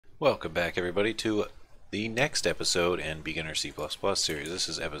Welcome back, everybody, to the next episode in Beginner C++ series. This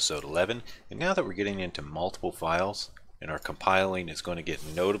is episode 11, and now that we're getting into multiple files, and our compiling is going to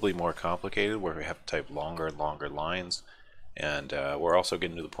get notably more complicated, where we have to type longer and longer lines, and we're also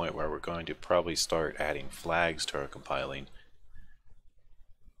getting to the point where we're going to probably start adding flags to our compiling.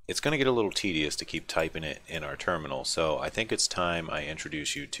 It's going to get a little tedious to keep typing it in our terminal, so I think it's time I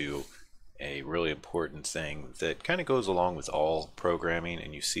introduce you to a really important thing that kind of goes along with all programming,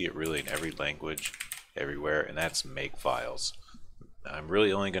 and you see it really in every language everywhere, and that's makefiles. I'm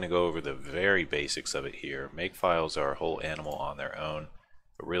really only going to go over the very basics of it here. Makefiles are a whole animal on their own,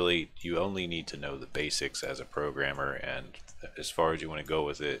 but really you only need to know the basics as a programmer, and as far as you want to go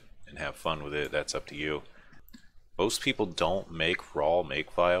with it and have fun with it, that's up to you. Most people don't make raw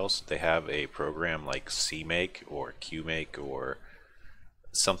makefiles. They have a program like CMake or QMake or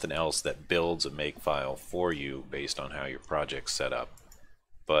something else that builds a makefile for you based on how your project's set up.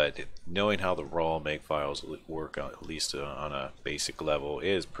 But knowing how the raw makefiles work, at least on a basic level,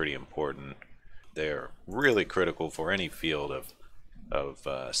 is pretty important. They're really critical for any field of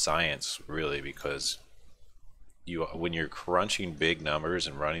science, really, because when you're crunching big numbers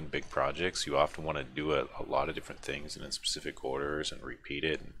and running big projects, you often want to do a lot of different things and in specific orders and repeat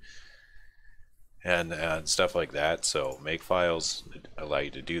it and stuff like that. So makefiles allow you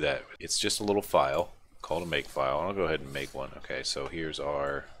to do that. It's just a little file called a makefile. I'll go ahead and make one. Okay, so here's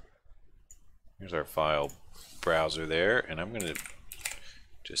our file browser there, and I'm going to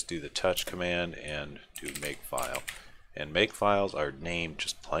just do the touch command and do makefile. And makefiles are named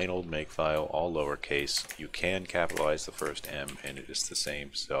just plain old makefile, all lowercase. You can capitalize the first M, and it is the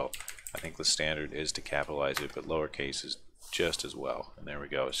same. So I think the standard is to capitalize it, but lowercase is just as well. And there we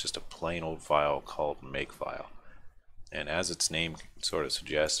go. It's just a plain old file called makefile. And as its name sort of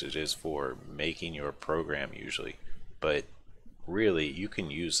suggests, it is for making your program usually. But really, you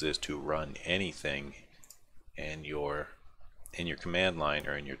can use this to run anything in your command line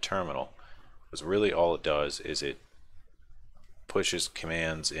or in your terminal. Because really all it does is it pushes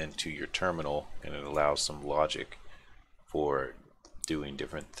commands into your terminal, and it allows some logic for doing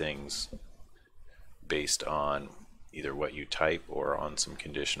different things based on either what you type or on some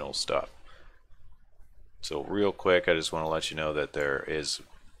conditional stuff. So real quick, I just want to let you know that there is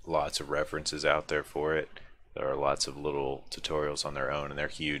lots of references out there for it. There are lots of little tutorials on their own, and they're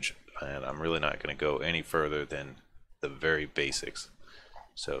huge, and I'm really not going to go any further than the very basics.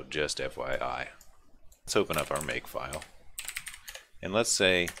 So just FYI. Let's open up our makefile. And let's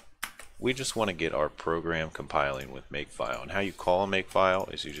say we just want to get our program compiling with makefile. And how you call a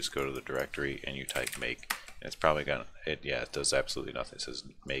makefile is you just go to the directory and you type make. And it's probably gonna, it does absolutely nothing. It says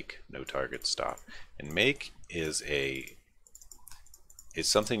make, no target, stop. And make is it's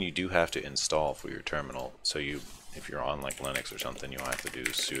something you do have to install for your terminal. So if you're on like Linux or something, you'll have to do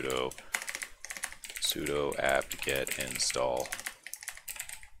sudo apt-get install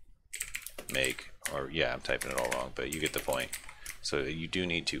make, or I'm typing it all wrong, but you get the point. So you do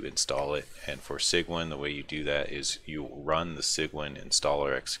need to install it, and for Cygwin, the way you do that is you run the Cygwin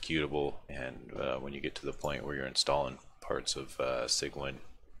installer executable, and when you get to the point where you're installing parts of Cygwin,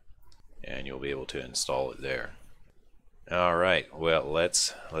 and you'll be able to install it there. Alright, well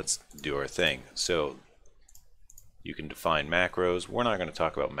let's do our thing. So you can define macros. We're not going to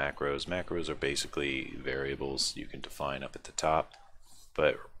talk about macros. Macros are basically variables you can define up at the top,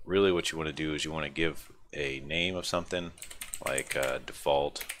 but really what you want to do is you want to give a name of something, like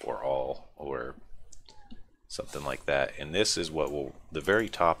default or all or something like that, and this is what will, the very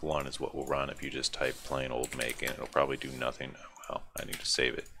top one is what will run if you just type plain old make, and it'll probably do nothing. Well, I need to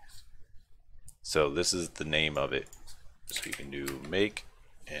save it. So this is the name of it, so you can do make,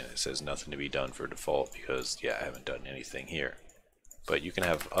 and it says nothing to be done for default because I haven't done anything here. But you can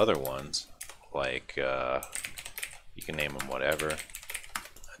have other ones, like you can name them whatever,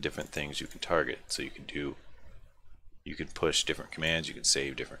 different things you can target. So you can push different commands, you can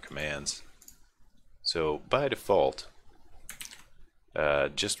save different commands. So by default,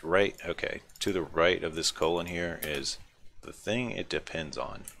 just to the right of this colon here is the thing it depends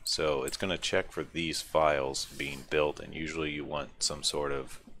on. So it's going to check for these files being built, and usually you want some sort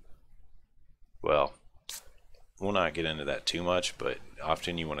of, well, we'll not get into that too much, but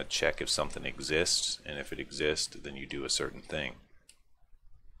often you want to check if something exists, and if it exists, then you do a certain thing.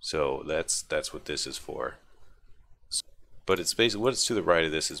 So that's what this is for. But it's basically what's to the right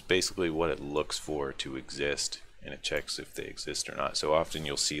of this is basically what it looks for to exist, and it checks if they exist or not. So often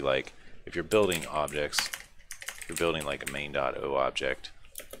you'll see, like, if you're building objects, you're building like a main.o object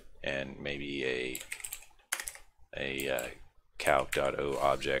and maybe a calc.o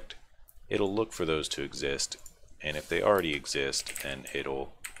object, it'll look for those to exist, and if they already exist, then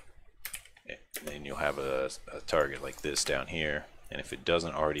it'll and then you'll have a target like this down here, and if it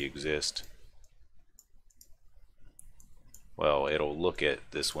doesn't already exist, well, it'll look at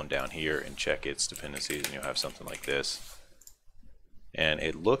this one down here and check its dependencies, and you'll have something like this. And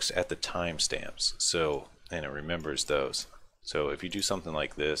it looks at the timestamps, so, and it remembers those. So if you do something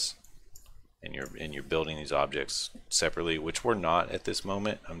like this, and you're building these objects separately, which we're not at this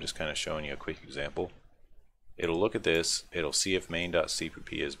moment, I'm just kind of showing you a quick example. It'll look at this, it'll see if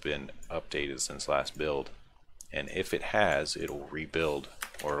main.cpp has been updated since last build, and if it has, it'll rebuild,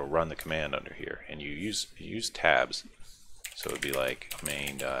 or it'll run the command under here. And you use tabs, so it'd be like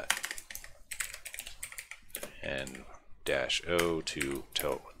main dot and -o to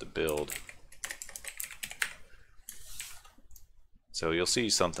tell it what to build. So you'll see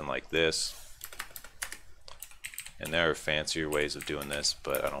something like this, and there are fancier ways of doing this,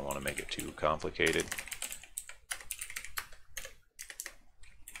 but I don't want to make it too complicated.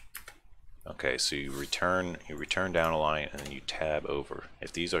 Okay, so you return down a line, and then you tab over.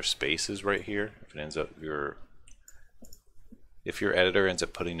 If these are spaces right here, if it ends up if your editor ends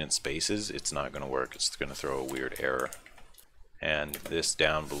up putting in spaces, it's not going to work. It's going to throw a weird error. And this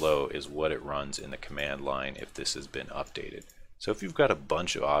down below is what it runs in the command line if this has been updated. So if you've got a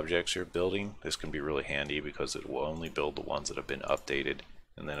bunch of objects you're building, this can be really handy because it will only build the ones that have been updated,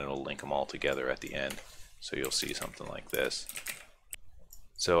 and then it'll link them all together at the end. So you'll see something like this.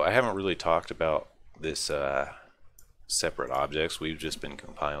 So I haven't really talked about this separate objects. We've just been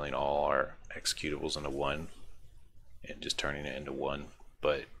compiling all our executables into one and just turning it into one.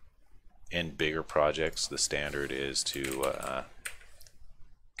 But in bigger projects, the standard is to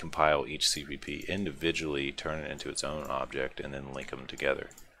compile each CPP individually, turn it into its own object, and then link them together.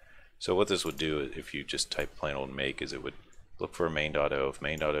 So what this would do, if you just type plain old make, is it would look for main.o. If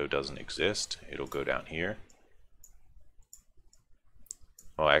main.o doesn't exist, it'll go down here.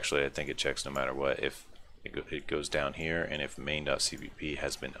 Well, actually, I think it checks no matter what. If it goes down here, and if main.cpp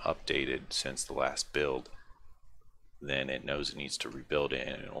has been updated since the last build, then it knows it needs to rebuild it,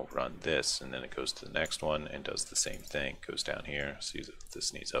 and it'll run this, and then it goes to the next one and does the same thing. Goes down here, sees if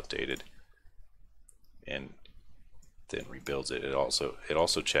this needs updated, and then rebuilds it. It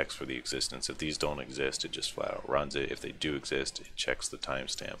also checks for the existence. If these don't exist, it just flat out runs it. If they do exist, it checks the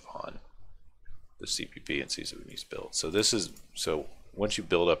timestamp on the CPP and sees if it needs built. So once you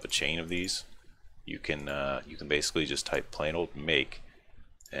build up a chain of these, you can basically just type plain old make,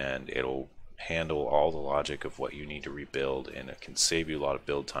 and it'll handle all the logic of what you need to rebuild, and it can save you a lot of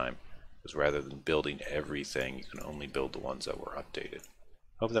build time, because rather than building everything, you can only build the ones that were updated.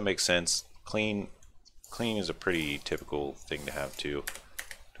 Hope that makes sense. Clean is a pretty typical thing to have too.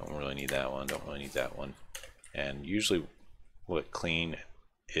 Don't really need that one, don't really need that one. And usually what clean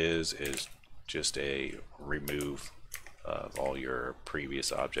is just a remove of all your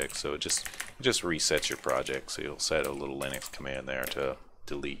previous objects. So it just resets your project. So you'll set a little Linux command there to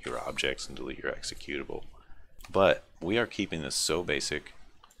delete your objects and delete your executable. But we are keeping this so basic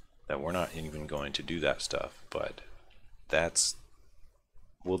that we're not even going to do that stuff. But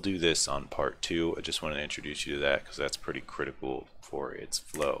we'll do this on part 2. I just want to introduce you to that because that's pretty critical for its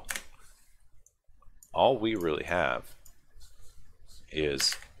flow. All we really have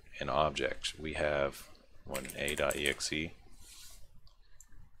is an object. We have one a.exe,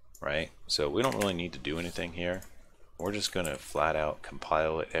 right? So we don't really need to do anything here. We're just going to flat out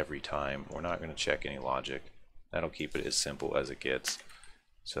compile it every time. We're not going to check any logic. That'll keep it as simple as it gets.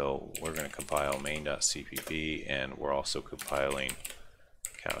 So we're going to compile main.cpp, and we're also compiling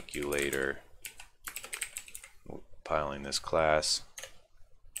calculator, we're compiling this class,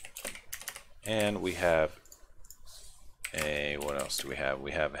 and we have what else do we have?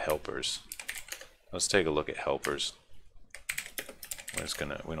 We have helpers. Let's take a look at helpers. We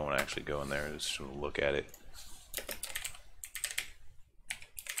don't want to actually go in there, just look at it.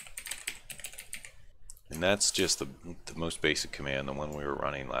 And that's just the most basic command, the one we were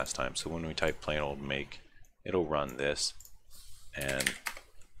running last time. So when we type plain old make, it'll run this, and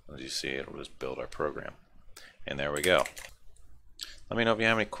as you see, it'll just build our program. And there we go. Let me know if you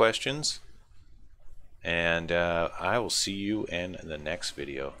have any questions, and I will see you in the next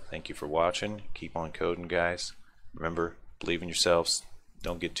video. Thank you for watching. Keep on coding, guys. Remember, believe in yourselves.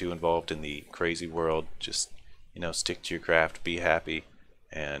 Don't get too involved in the crazy world. Just, stick to your craft, be happy,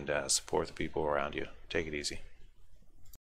 and support the people around you. Take it easy.